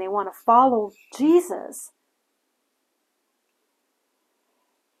new, and they want to follow Jesus.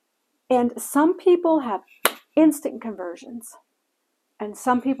 And some people have instant conversions, and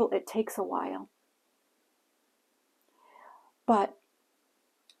some people it takes a while. But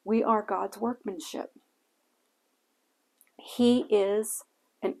we are God's workmanship. He is,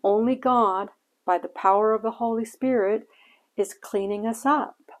 and only God, by the power of the Holy Spirit, is cleaning us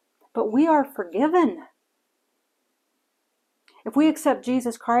up. But we are forgiven. If we accept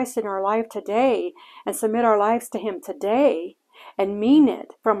Jesus Christ in our life today and submit our lives to Him today and mean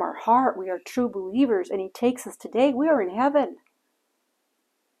it from our heart, we are true believers, and He takes us today, we are in heaven.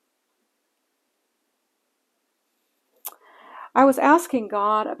 I was asking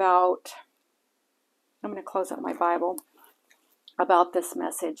God about, I'm going to close out my Bible, about this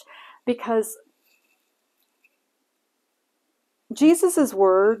message, because Jesus'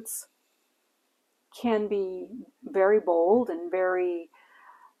 words can be very bold and very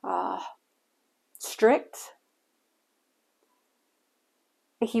strict.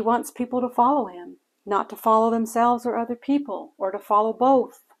 He wants people to follow Him, not to follow themselves or other people, or to follow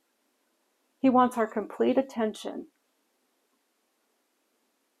both. He wants our complete attention.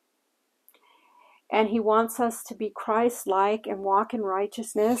 And He wants us to be Christ-like and walk in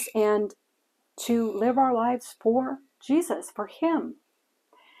righteousness and to live our lives for Jesus, for Him.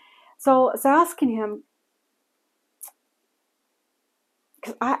 So I was asking Him,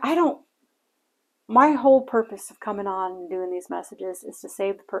 because my whole purpose of coming on and doing these messages is to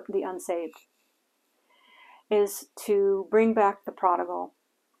save the unsaved, is to bring back the prodigal,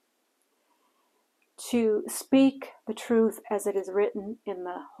 to speak the truth as it is written in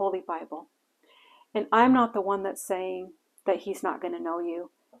the Holy Bible. And I'm not the one that's saying that He's not going to know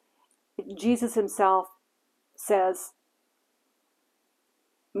you. Jesus Himself says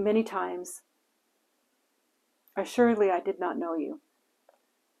many times, assuredly I did not know you.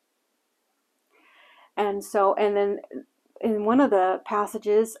 And then in one of the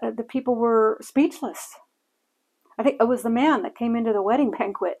passages, the people were speechless. I think it was the man that came into the wedding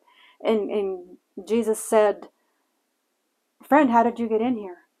banquet, and Jesus said, "Friend, how did you get in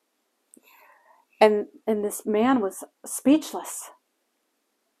here?" And this man was speechless.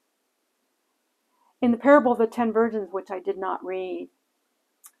 In the parable of the 10 virgins, which I did not read,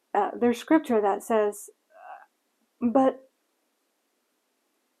 there's scripture that says, "But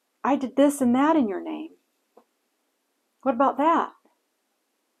I did this and that in your name. What about that?"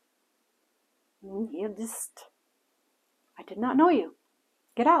 I did not know you.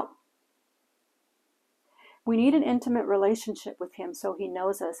 Get out. We need an intimate relationship with Him so He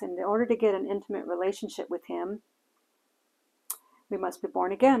knows us. And in order to get an intimate relationship with Him, we must be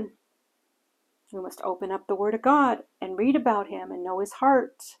born again. We must open up the Word of God and read about Him and know His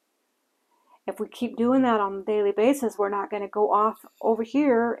heart. If we keep doing that on a daily basis, we're not going to go off over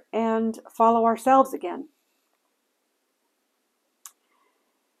here and follow ourselves again.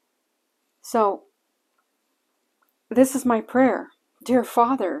 So, this is my prayer. Dear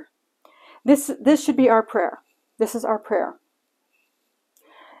Father, this should be our prayer. This is our prayer.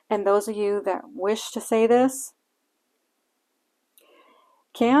 And those of you that wish to say this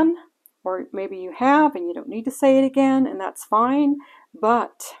can, or maybe you have and you don't need to say it again, and that's fine.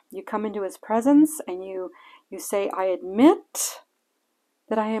 But you come into His presence and you say, I admit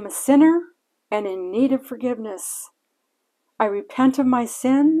that I am a sinner and in need of forgiveness. I repent of my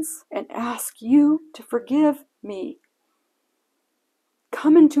sins and ask you to forgive me.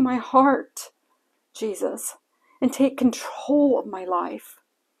 Come into my heart, Jesus, and take control of my life.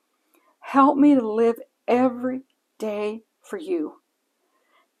 Help me to live every day for you.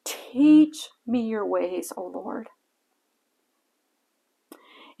 Teach me your ways, O Lord.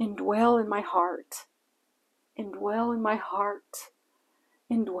 Indwell in my heart. Indwell in my heart.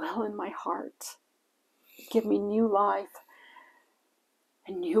 Indwell in my heart. Give me new life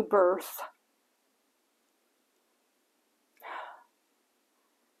and new birth.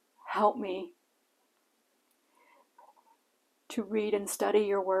 Help me to read and study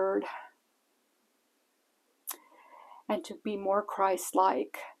your word and to be more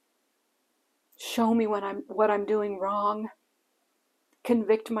Christ-like. Show me what I'm doing wrong.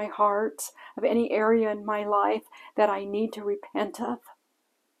 Convict my heart of any area in my life that I need to repent of.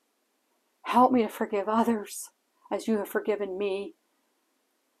 Help me to forgive others as you have forgiven me,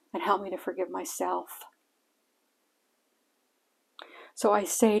 and help me to forgive myself. So I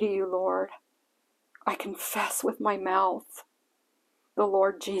say to you, Lord, I confess with my mouth the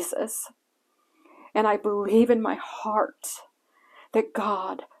Lord Jesus, and I believe in my heart that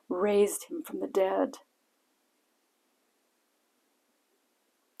God raised him from the dead.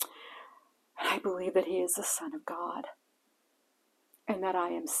 And I believe that he is the Son of God, and that I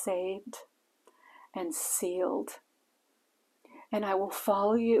am saved and sealed, and I will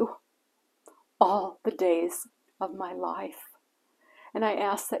follow you all the days of my life. And I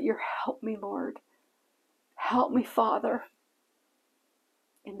ask that you help me, Lord. Help me, Father.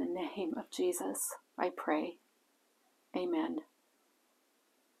 In the name of Jesus, I pray. Amen.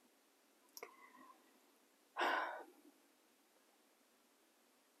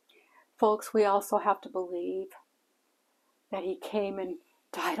 Folks, we also have to believe that he came and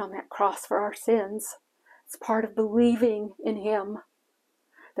died on that cross for our sins. It's part of believing in him,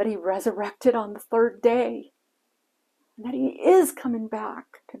 that he resurrected on the third day, and that he is coming back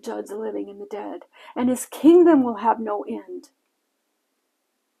to judge the living and the dead, and his kingdom will have no end.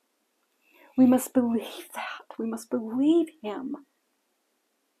 We must believe that. We must believe him.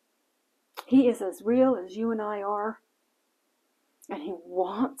 He is as real as you and I are, and he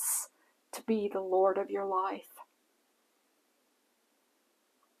wants to be the Lord of your life.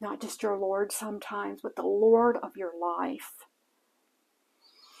 Not just your Lord sometimes, but the Lord of your life.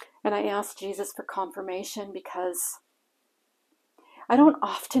 And I asked Jesus for confirmation because I don't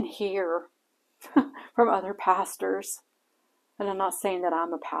often hear from other pastors. And I'm not saying that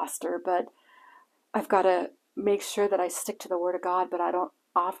I'm a pastor, but I've got to make sure that I stick to the Word of God. But I don't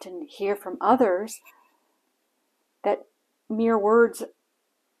often hear from others that mere words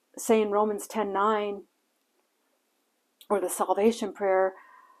saying Romans 10:9 or the salvation prayer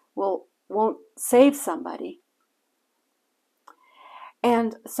won't save somebody.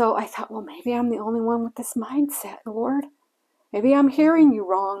 And so I thought, well, maybe I'm the only one with this mindset, Lord. Maybe I'm hearing you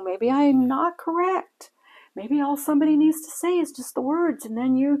wrong. Maybe I'm not correct. Maybe all somebody needs to say is just the words, and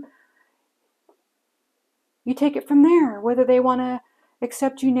then you take it from there. Whether they want to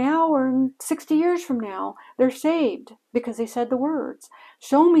accept you now or in 60 years from now, they're saved because they said the words.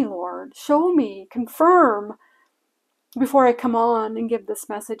 Show me, Lord. Show me. Confirm. Before I come on and give this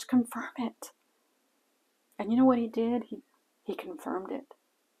message, confirm it. And you know what he did? He confirmed it.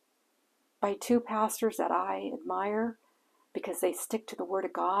 By two pastors that I admire because they stick to the Word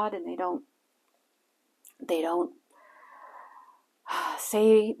of God and they don't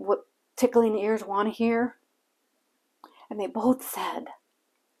say what tickling ears want to hear. And they both said,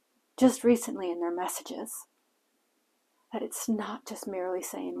 just recently in their messages, that it's not just merely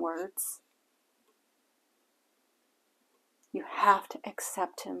saying words. You have to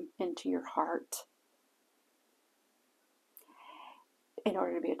accept him into your heart in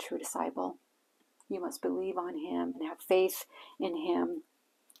order to be a true disciple. You must believe on him and have faith in him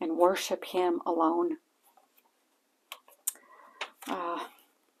and worship him alone.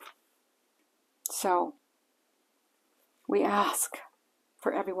 So we ask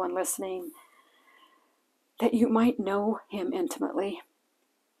for everyone listening that you might know him intimately.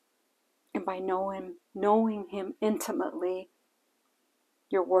 And by knowing him intimately,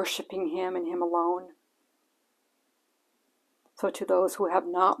 you're worshiping him and him alone. So to those who have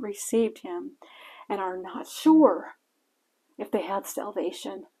not received him and are not sure if they have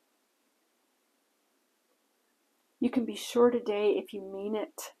salvation, you can be sure today if you mean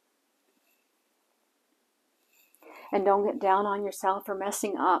it. And don't get down on yourself for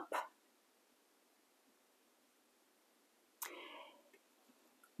messing up.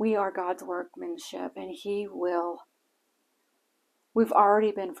 We are God's workmanship, and we've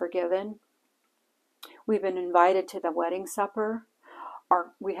already been forgiven. We've been invited to the wedding supper.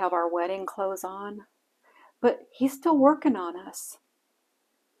 We have our wedding clothes on. But he's still working on us.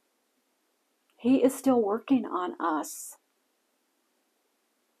 He is still working on us.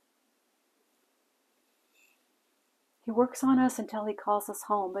 He works on us until he calls us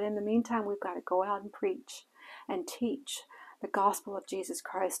home. But in the meantime, we've got to go out and preach and teach the gospel of Jesus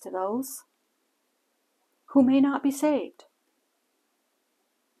Christ to those who may not be saved,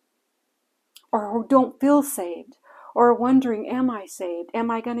 or who don't feel saved, or are wondering, am I saved?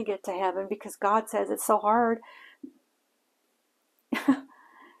 Am I going to get to heaven? Because God says it's so hard.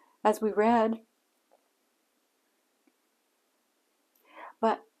 As we read.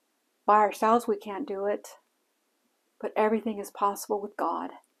 But by ourselves we can't do it. But everything is possible with God.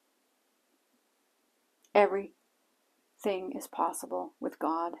 Everything is possible with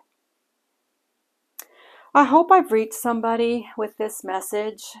God. I hope I've reached somebody with this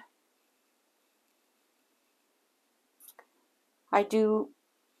message. I do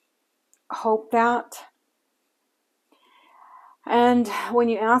hope that. And when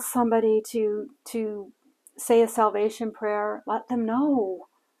you ask somebody to say a salvation prayer, let them know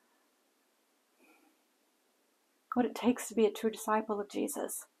what it takes to be a true disciple of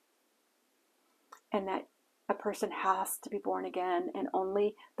Jesus. And that a person has to be born again, and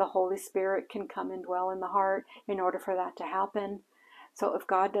only the Holy Spirit can come and dwell in the heart in order for that to happen. So if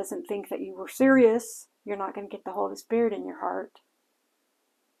God doesn't think that you were serious, you're not going to get the Holy Spirit in your heart.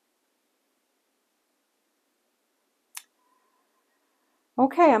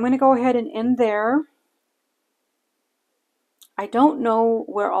 Okay, I'm going to go ahead and end there. I don't know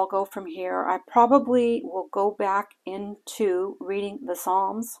where I'll go from here. I probably will go back into reading the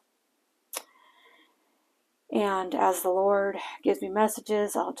Psalms. And as the Lord gives me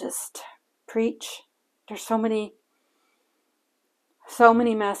messages, I'll just preach. There's so many So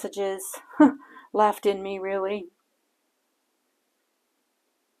many messages left in me, really.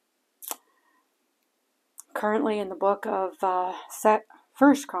 Currently in the book of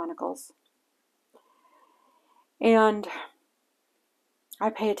First Chronicles. And I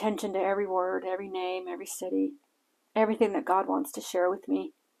pay attention to every word, every name, every city, everything that God wants to share with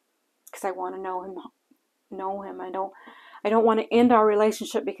me, because I want to know him. I don't want to end our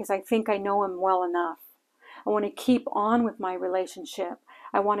relationship because I think I know him well enough. I want to keep on with my relationship.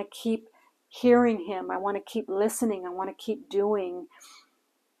 I want to keep hearing him. I want to keep listening. I want to keep doing.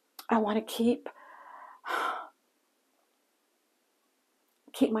 I want to keep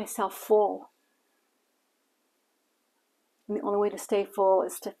myself full. And the only way to stay full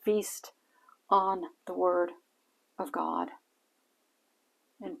is to feast on the Word of God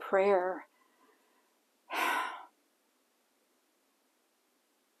and prayer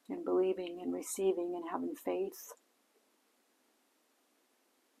and believing and receiving and having faith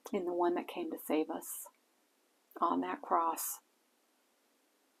in the one that came to save us on that cross,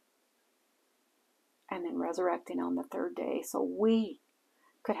 and then resurrecting on the third day so we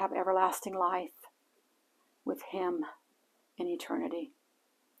could have everlasting life with him in eternity.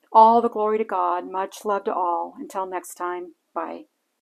 All the glory to God. Much love to all. Until next time. Bye.